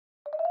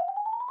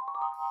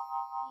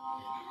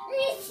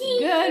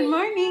Good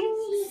morning.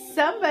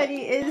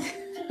 Somebody is,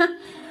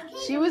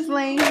 she was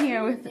laying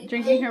here with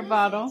drinking her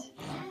bottle.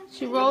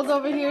 She rolled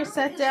over here,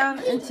 sat down,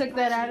 and took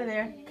that out of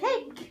there.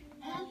 Cake.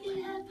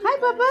 Hi,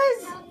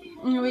 Bubba's.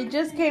 We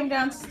just came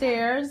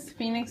downstairs.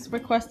 Phoenix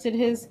requested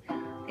his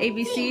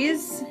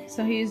ABCs,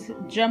 so he's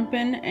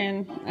jumping,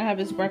 and I have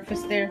his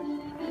breakfast there.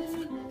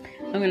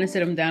 I'm going to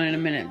sit him down in a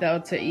minute, though,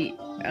 to eat.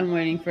 I'm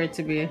waiting for it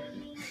to give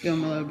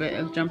him a little bit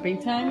of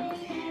jumping time.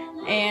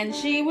 And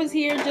she was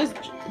here just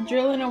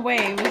drilling away.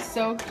 It was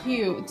so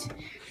cute.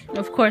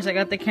 Of course, I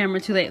got the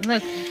camera too late.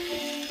 Look.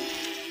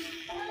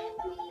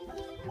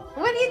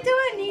 What are you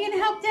doing? You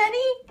gonna help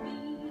Daddy?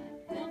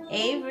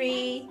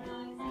 Avery.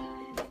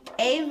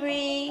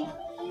 Avery.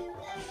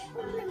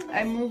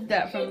 I moved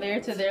that from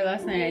there to there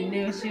last night. I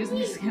knew she was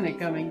just gonna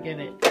come and get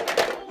it.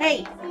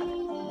 Hey.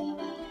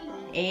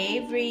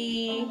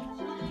 Avery.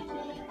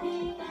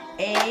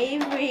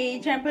 Avery.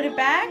 Trying to put it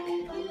back?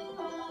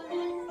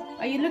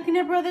 Are you looking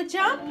at brother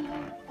jump?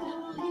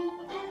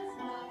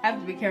 I have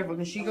to be careful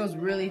because she goes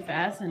really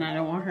fast and I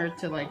don't want her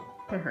to like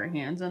put her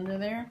hands under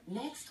there.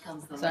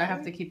 So I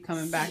have to keep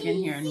coming back in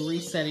here and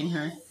resetting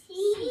her.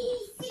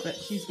 But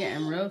she's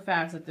getting real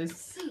fast at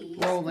this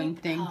rolling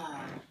thing.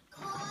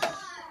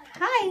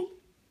 Hi.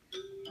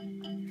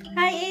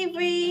 Hi,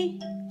 Avery.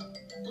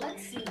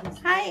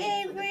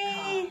 Hi,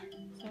 Avery.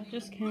 So I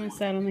just came and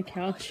sat on the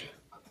couch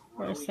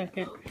for a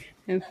second.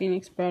 And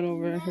Phoenix brought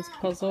over his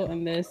puzzle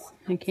and this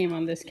and came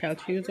on this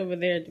couch. He was over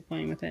there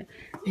playing with it.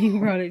 He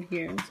brought it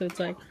here. So it's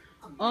like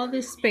all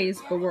this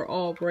space, but we're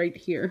all right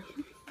here.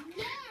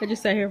 I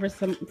just sat here for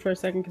a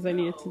second because I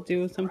needed to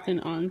do something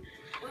on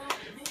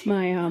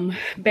my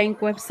bank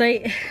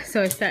website.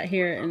 So I sat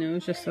here and it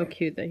was just so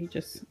cute that he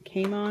just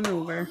came on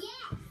over.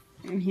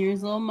 And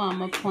here's little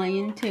mama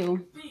playing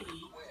too.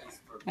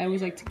 I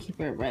always like to keep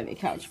her by the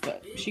couch,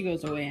 but she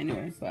goes away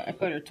anyway. But I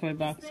put her toy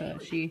box so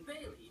that she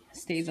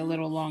stays a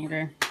little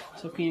longer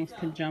so Phoenix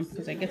can jump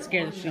because I get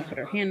scared that she's gonna put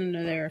her hand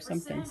under there or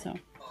something. So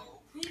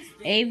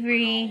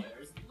Avery,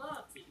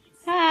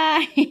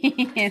 hi.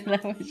 I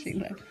love when she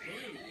looks.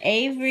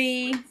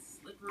 Avery.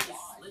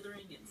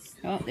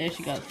 Oh, there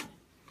she goes.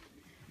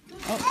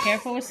 Oh,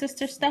 careful with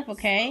sister stuff,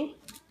 okay?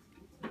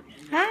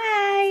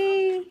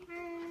 Hi.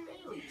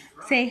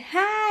 Say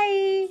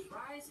hi.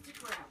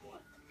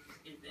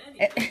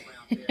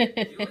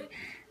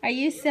 Are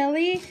you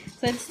silly?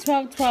 So it's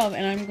 12:12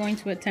 and I'm going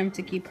to attempt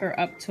to keep her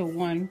up to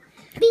 1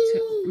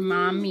 to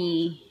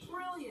mommy.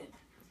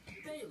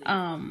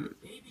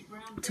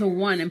 To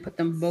 1 and put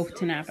them both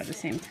to nap at the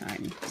same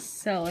time.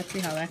 So let's see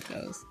how that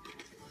goes.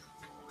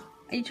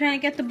 Are you trying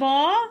to get the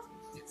ball?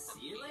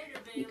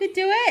 You could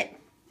do it.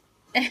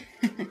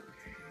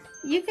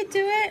 You could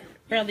do it.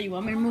 Brother, you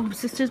want me to move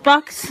sister's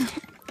box?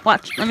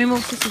 Watch, let me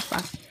move sister's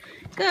box.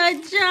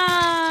 Good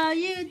job!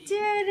 You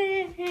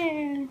did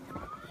it!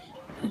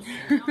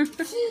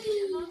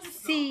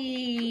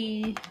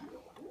 See?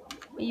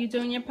 Are you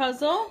doing your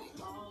puzzle?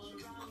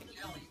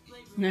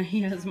 No,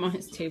 he has him on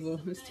his table.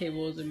 His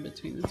table is in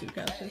between the two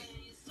couches.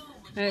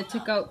 And I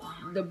took out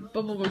the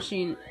bubble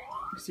machine.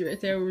 See right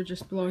there, we're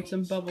just blowing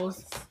some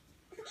bubbles.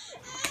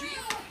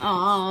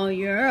 Oh,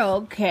 you're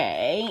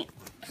okay.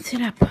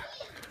 Sit up.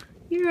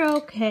 You're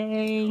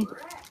okay.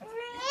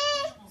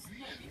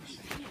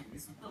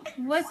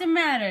 What's the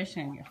matter,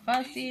 Shin? You're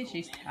fussy.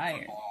 She's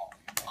tired.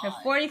 We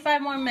have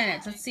 45 more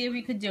minutes. Let's see if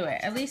we could do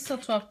it. At least till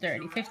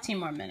 12:30. 15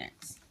 more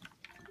minutes.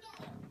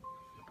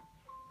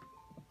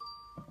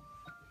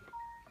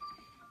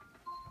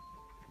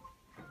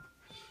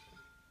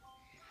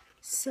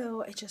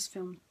 So I just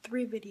filmed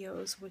 3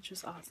 videos, which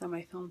was awesome.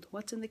 I filmed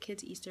what's in the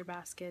kids' Easter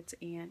baskets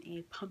and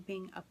a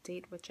pumping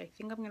update, which I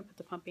think I'm going to put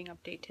the pumping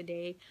update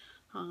today.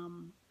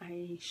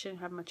 I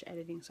shouldn't have much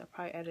editing, so I'll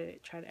probably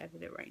try to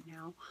edit it right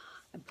now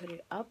and put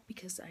it up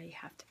because I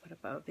have to put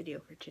up a video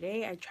for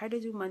today. I try to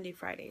do Monday,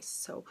 Fridays.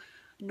 So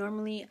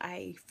normally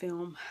I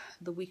film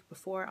the week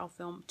before. I'll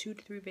film 2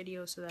 to 3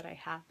 videos so that I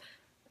have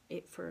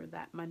it for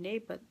that Monday.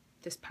 But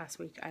this past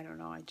week, I don't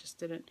know. I just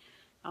didn't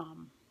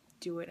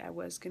do it. I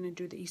was going to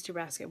do the Easter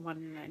basket one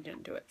and I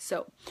didn't do it.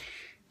 So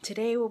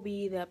today will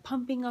be the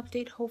pumping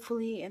update,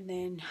 hopefully. And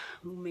then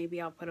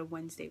maybe I'll put a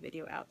Wednesday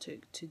video out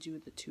to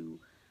do the two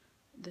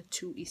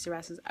Easter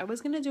baskets. I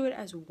was going to do it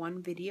as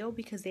one video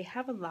because they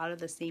have a lot of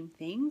the same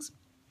things.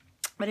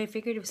 But I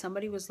figured if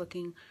somebody was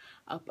looking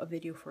up a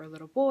video for a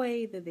little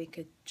boy, that they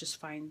could just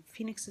find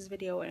Phoenix's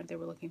video. And if they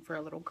were looking for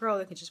a little girl,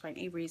 they could just find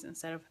Avery's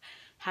instead of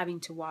having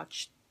to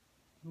watch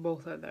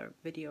both of their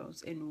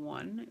videos in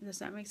one. Does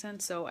that make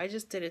sense? So I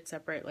just did it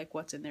separate, like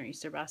what's in their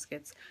Easter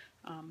baskets.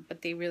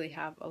 But they really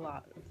have a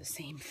lot of the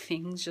same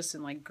things, just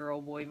in like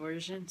girl boy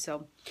version.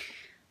 So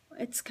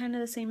it's kind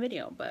of the same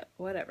video, but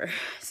whatever.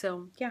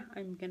 So yeah,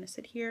 I'm gonna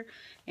sit here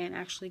and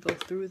actually go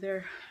through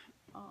their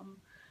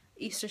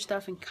Easter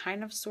stuff and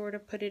kind of sort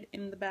of put it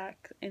in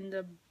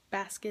the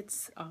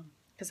baskets,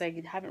 because I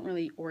haven't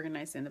really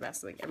organized in the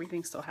basket. Like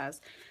everything still has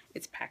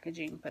its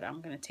packaging, but I'm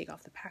gonna take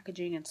off the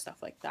packaging and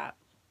stuff like that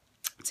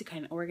to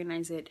kind of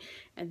organize it.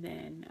 And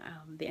then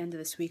the end of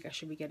this week I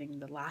should be getting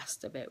the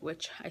last of it,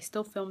 which I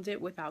still filmed it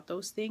without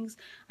those things.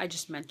 I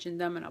just mentioned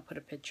them, and I'll put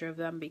a picture of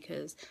them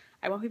because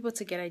I want people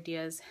to get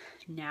ideas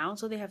now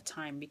so they have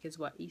time, because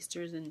what,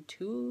 Easter's in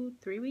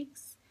 2-3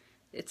 weeks?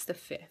 It's the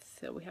 5th,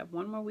 so we have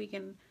one more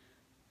weekend.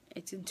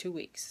 It's in 2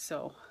 weeks,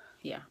 so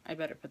yeah, I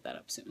better put that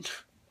up soon.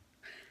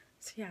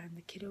 So yeah, and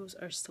the kiddos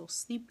are still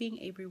sleeping.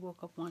 Avery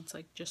woke up once,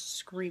 like, just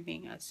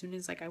screaming. As soon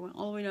as, like, I went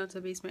all the way down to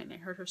the basement and I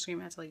heard her scream,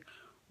 I had to, like,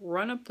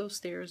 run up those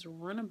stairs,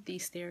 run up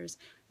these stairs,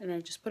 and then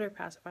I just put her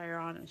pacifier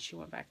on and she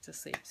went back to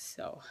sleep.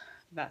 So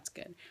that's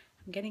good.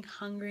 I'm getting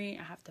hungry.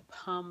 I have to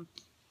pump.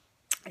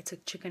 I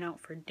took chicken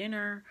out for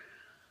dinner,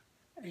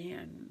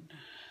 and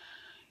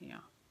yeah,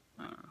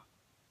 I don't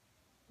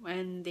know.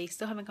 And they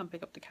still haven't come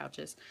pick up the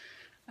couches.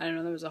 I don't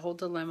know, there was a whole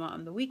dilemma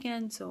on the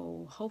weekend,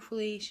 so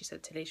hopefully, she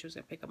said today she was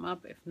going to pick them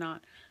up. If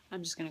not,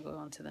 I'm just going to go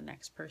on to the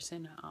next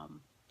person.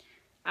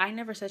 I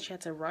never said she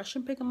had to rush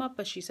and pick them up,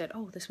 but she said,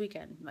 oh, this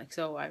weekend. Like,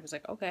 so I was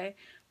like, okay.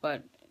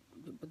 But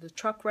the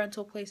truck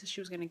rental places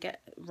she was going to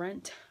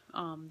rent,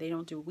 they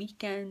don't do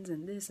weekends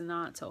and this and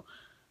that. So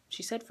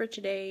she said for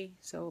today,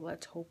 so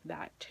let's hope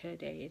that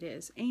today it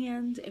is.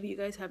 And if you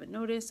guys haven't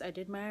noticed, I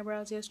did my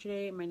eyebrows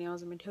yesterday, my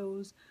nails and my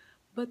toes,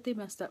 but they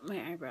messed up my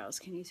eyebrows.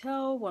 Can you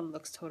tell? One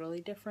looks totally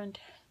different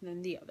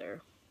than the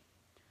other.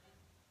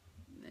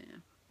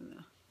 Yeah.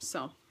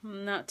 So,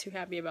 I'm not too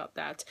happy about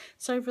that.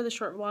 Sorry for the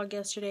short vlog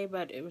yesterday,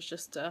 but it was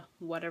just a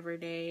whatever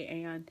day,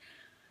 and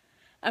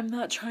I'm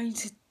not trying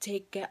to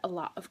get a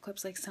lot of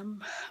clips. Like,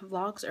 some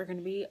vlogs are going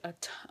to be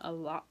a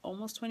lot,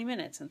 almost 20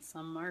 minutes, and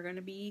some are going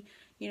to be,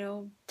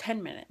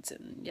 10 minutes,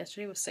 and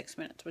yesterday was 6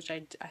 minutes, which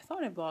I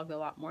thought I vlogged a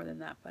lot more than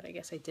that, but I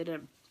guess I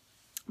didn't.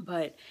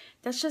 But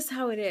that's just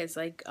how it is.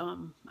 Like,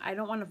 I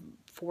don't want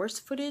to force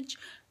footage,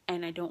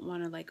 and I don't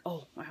want to, like,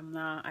 oh,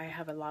 I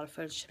have a lot of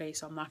footage today,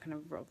 so I'm not going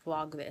to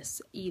vlog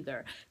this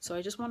either. So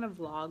I just want to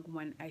vlog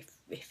when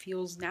it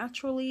feels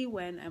naturally,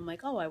 when I'm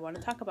like, oh, I want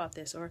to talk about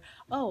this, or,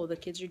 oh, the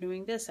kids are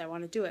doing this, I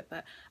want to do it.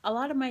 But a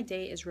lot of my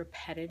day is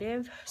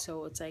repetitive,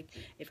 so it's like,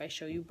 if I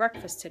show you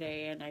breakfast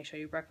today, and I show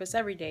you breakfast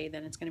every day,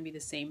 then it's going to be the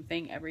same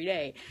thing every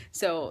day.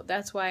 So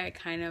that's why I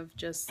kind of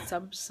just,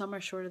 some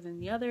are shorter than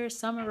the others,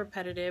 some are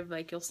repetitive.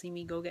 Like, you'll see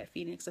me go get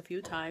Phoenix a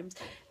few times.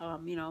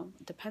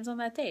 It depends on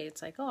that day.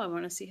 It's like, oh, I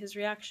want to see his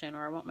reaction,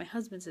 or I want my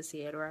husband to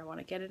see it, or I want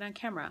to get it on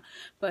camera.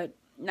 But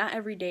not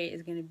every day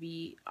is going to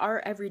be, our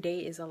every day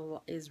is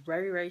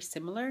very, very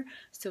similar.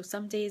 So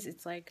some days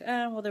it's like,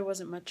 well, there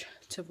wasn't much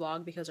to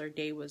vlog because our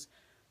day was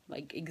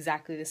like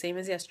exactly the same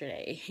as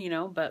yesterday,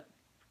 but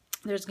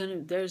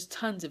there's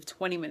tons of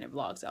 20-minute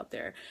vlogs out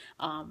there,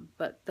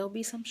 but there'll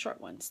be some short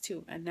ones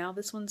too. And now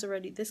this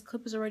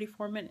clip is already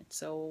 4 minutes,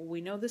 so we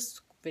know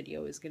this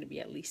video is going to be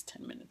at least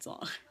 10 minutes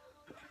long.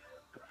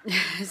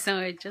 So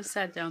I just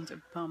sat down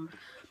to pump,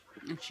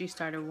 and she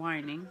started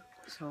whining,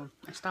 so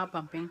I stopped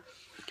pumping.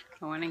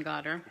 I went and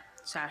got her,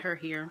 sat her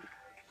here.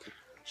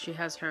 She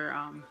has her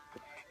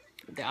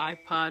the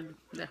iPod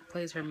that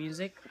plays her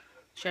music.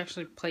 She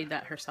actually played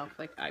that herself.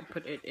 Like, I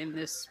put it in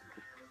this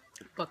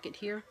bucket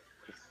here,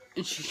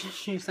 and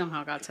she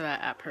somehow got to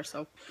that app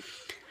herself.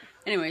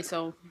 Anyway,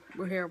 so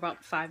we're here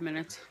about 5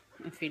 minutes,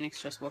 and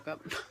Phoenix just woke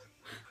up.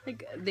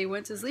 Like, they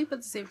went to sleep at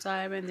the same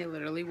time, and they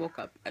literally woke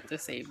up at the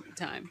same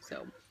time.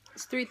 So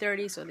it's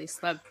 3:30, so they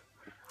slept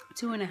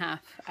 2.5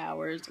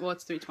 hours. Well,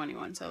 it's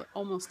 3:21, so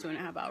almost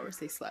 2.5 hours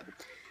they slept,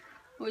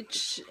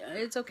 which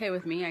it's okay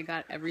with me. I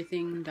got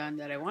everything done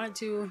that I wanted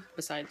to,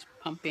 besides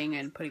pumping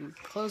and putting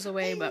clothes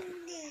away, but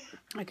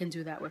I can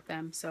do that with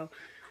them. So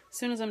as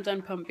soon as I'm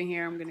done pumping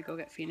here, I'm gonna go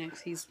get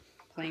Phoenix. He's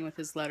playing with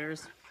his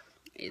letters.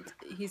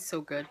 He's so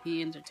good.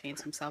 He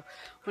entertains himself.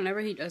 Whenever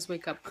he does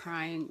wake up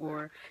crying,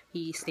 or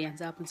he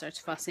stands up and starts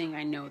fussing,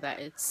 I know that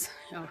it's,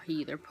 he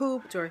either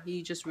pooped or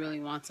he just really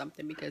wants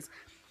something, because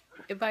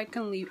if I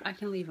can leave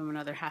him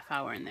another half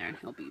hour in there and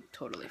he'll be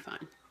totally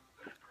fine.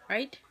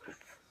 Right?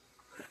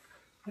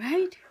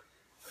 Right?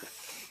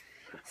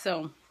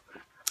 So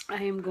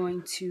I am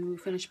going to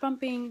finish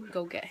pumping,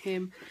 go get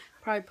him,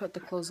 probably put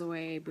the clothes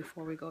away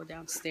before we go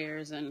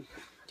downstairs and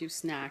do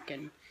snack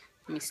and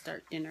me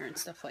start dinner and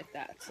stuff like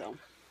that. So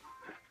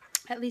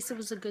at least it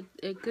was a good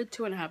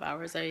 2.5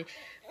 hours. I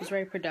was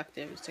very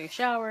productive. Took a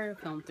shower,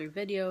 filmed 3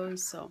 videos,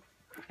 so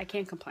I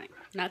can't complain.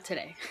 Not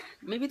today.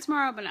 Maybe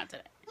tomorrow, but not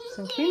today.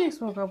 So Phoenix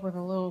woke up with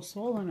a little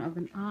swollen of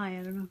an eye.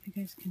 I don't know if you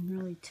guys can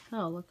really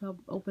tell. Look how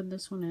open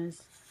this one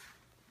is.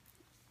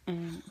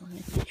 And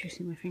did you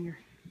see my finger?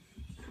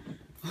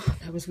 Oh,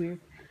 that was weird.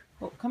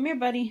 Oh, come here,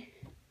 buddy.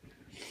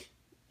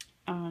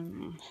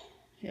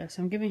 Yeah,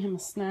 so I'm giving him a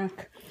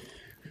snack.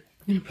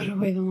 I'm gonna put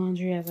away the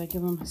laundry as I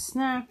give him a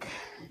snack,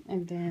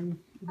 and then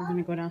we're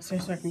gonna go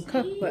downstairs so I can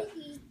cook. But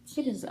look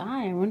at his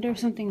eye. I wonder if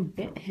something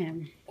bit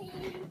him.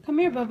 Come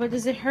here, Bubba.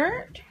 Does it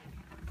hurt?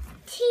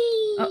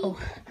 Uh-oh.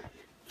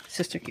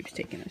 Sister keeps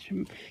taking this from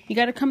him. You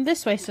gotta come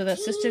this way so that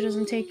sister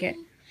doesn't take it.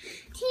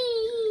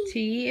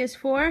 T is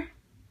for?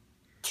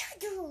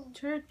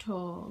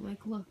 Turtle.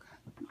 Like,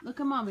 look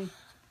at mommy.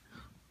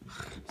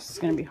 This is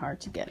gonna be hard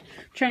to get. I'm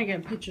trying to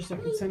get a picture so I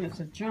can send it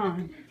to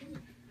John.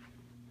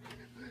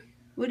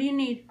 What do you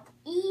need?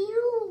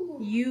 You.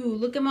 You.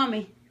 Look at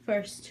mommy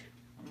first.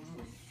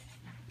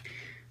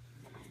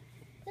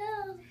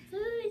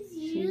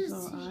 She's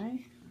all right.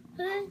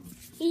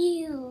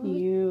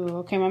 You.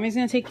 Okay, mommy's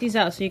gonna take these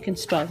out so you can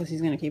spell because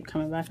he's gonna keep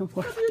coming back and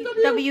forth.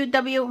 W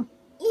W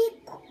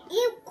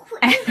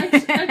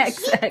X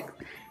X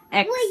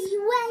X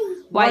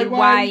Y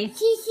Y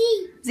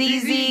Z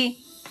Z.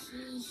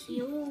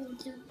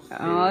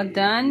 All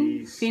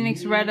done.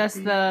 Phoenix read us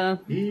the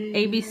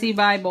ABC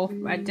Bible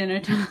at dinner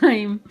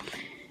time.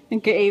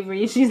 Look at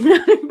Avery. She's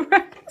not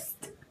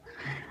impressed.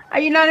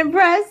 Are you not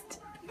impressed?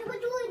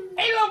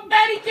 Hey, little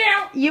fatty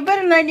cow. You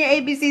better learn your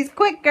ABCs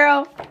quick,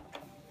 girl.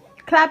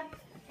 Clap.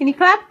 Can you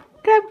clap?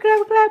 Clap,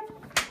 clap, clap.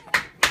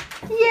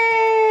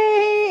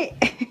 Yay!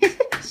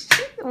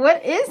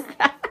 What is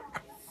that?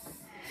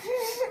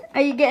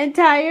 Are you getting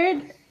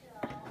tired?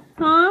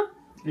 Huh? Are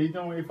you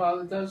doing what your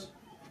father does?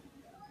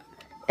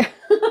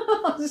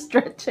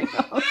 Stretching.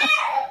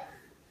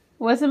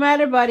 What's the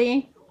matter,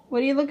 buddy?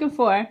 What are you looking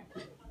for?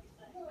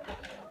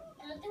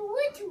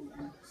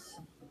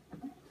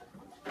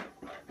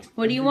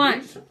 What do you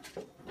want?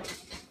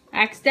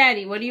 Ask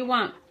Daddy. What do you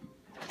want?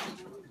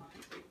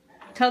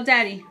 Tell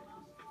Daddy.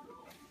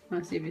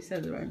 Let's see if he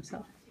says it by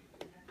himself.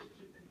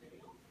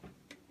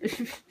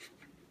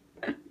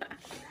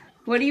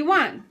 What do you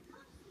want?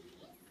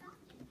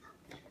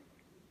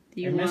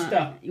 Do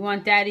you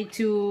want Daddy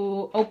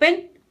to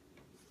open?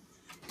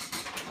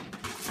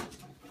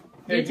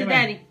 Give it to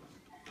Daddy.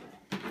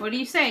 What do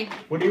you say?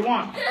 What do you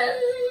want?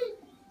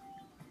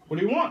 What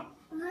do you want?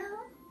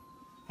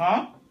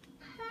 Huh?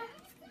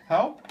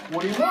 Help?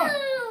 What do you want?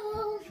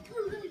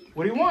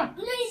 What do you want?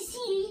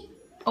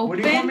 Open. What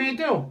do you want me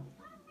to do?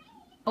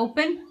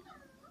 Open.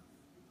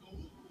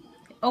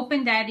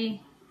 Open,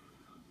 Daddy.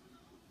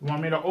 You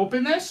want me to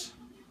open this?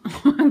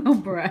 Oh,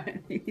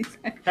 Brad.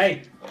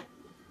 Hey.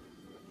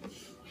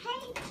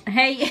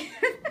 Hey.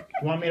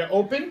 You want me to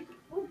open?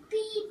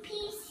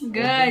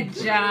 Good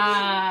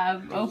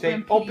job. Open, Say,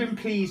 please. open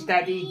please,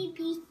 Daddy.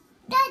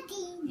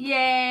 Daddy.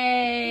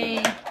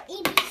 Yay.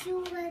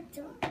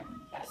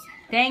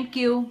 Thank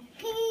you.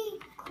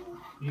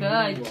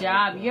 Good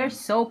job. You're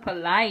so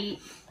polite.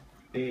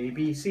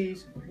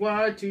 ABCs,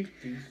 1, 2,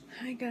 3.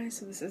 Hi guys,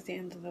 so this is the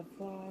end of the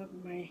vlog.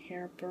 My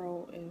hair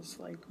bro is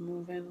like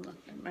moving.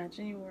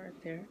 Imagine you were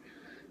there.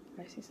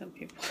 I see some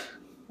people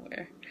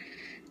where.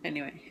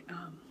 Anyway,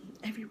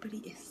 everybody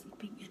is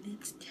sleeping and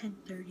it's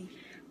 10:30.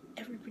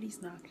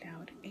 Everybody's knocked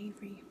out.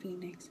 Avery,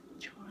 Phoenix,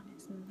 John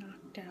is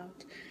knocked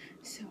out.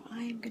 So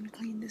I am gonna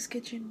clean this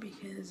kitchen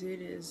because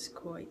it is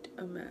quite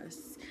a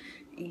mess.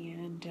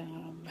 And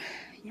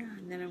yeah,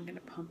 and then I'm gonna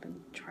pump and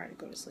try to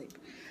go to sleep.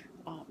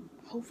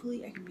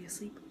 Hopefully I can be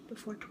asleep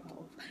before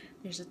 12.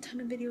 There's a ton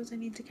of videos I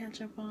need to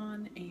catch up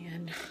on,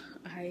 and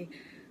I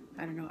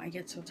don't know, I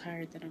get so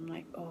tired that I'm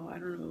like, oh, I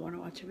don't even want to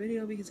watch a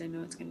video because I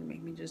know it's going to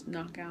make me just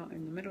knock out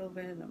in the middle of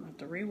it and I'm going to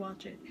have to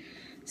rewatch it.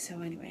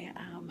 So anyway,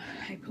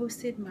 I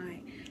posted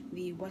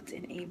the What's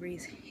in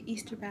Avery's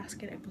Easter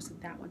basket. I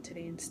posted that one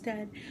today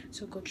instead,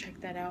 so go check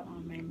that out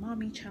on my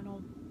mommy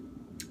channel.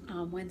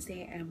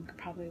 Wednesday I'm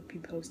probably be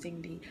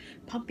posting the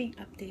pumping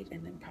update,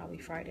 and then probably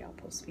Friday I'll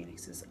post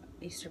Phoenix's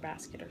Easter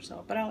basket or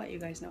so, but I'll let you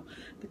guys know.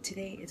 But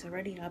today it's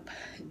already up,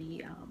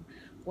 the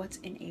What's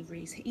in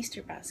Avery's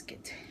Easter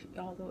basket.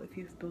 Although if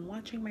you've been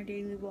watching my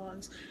daily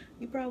vlogs,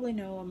 you probably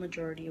know a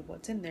majority of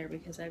what's in there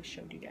because I've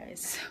showed you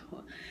guys.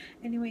 So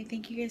anyway,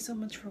 thank you guys so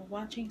much for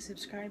watching.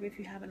 Subscribe if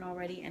you haven't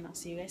already, and I'll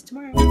see you guys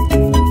tomorrow.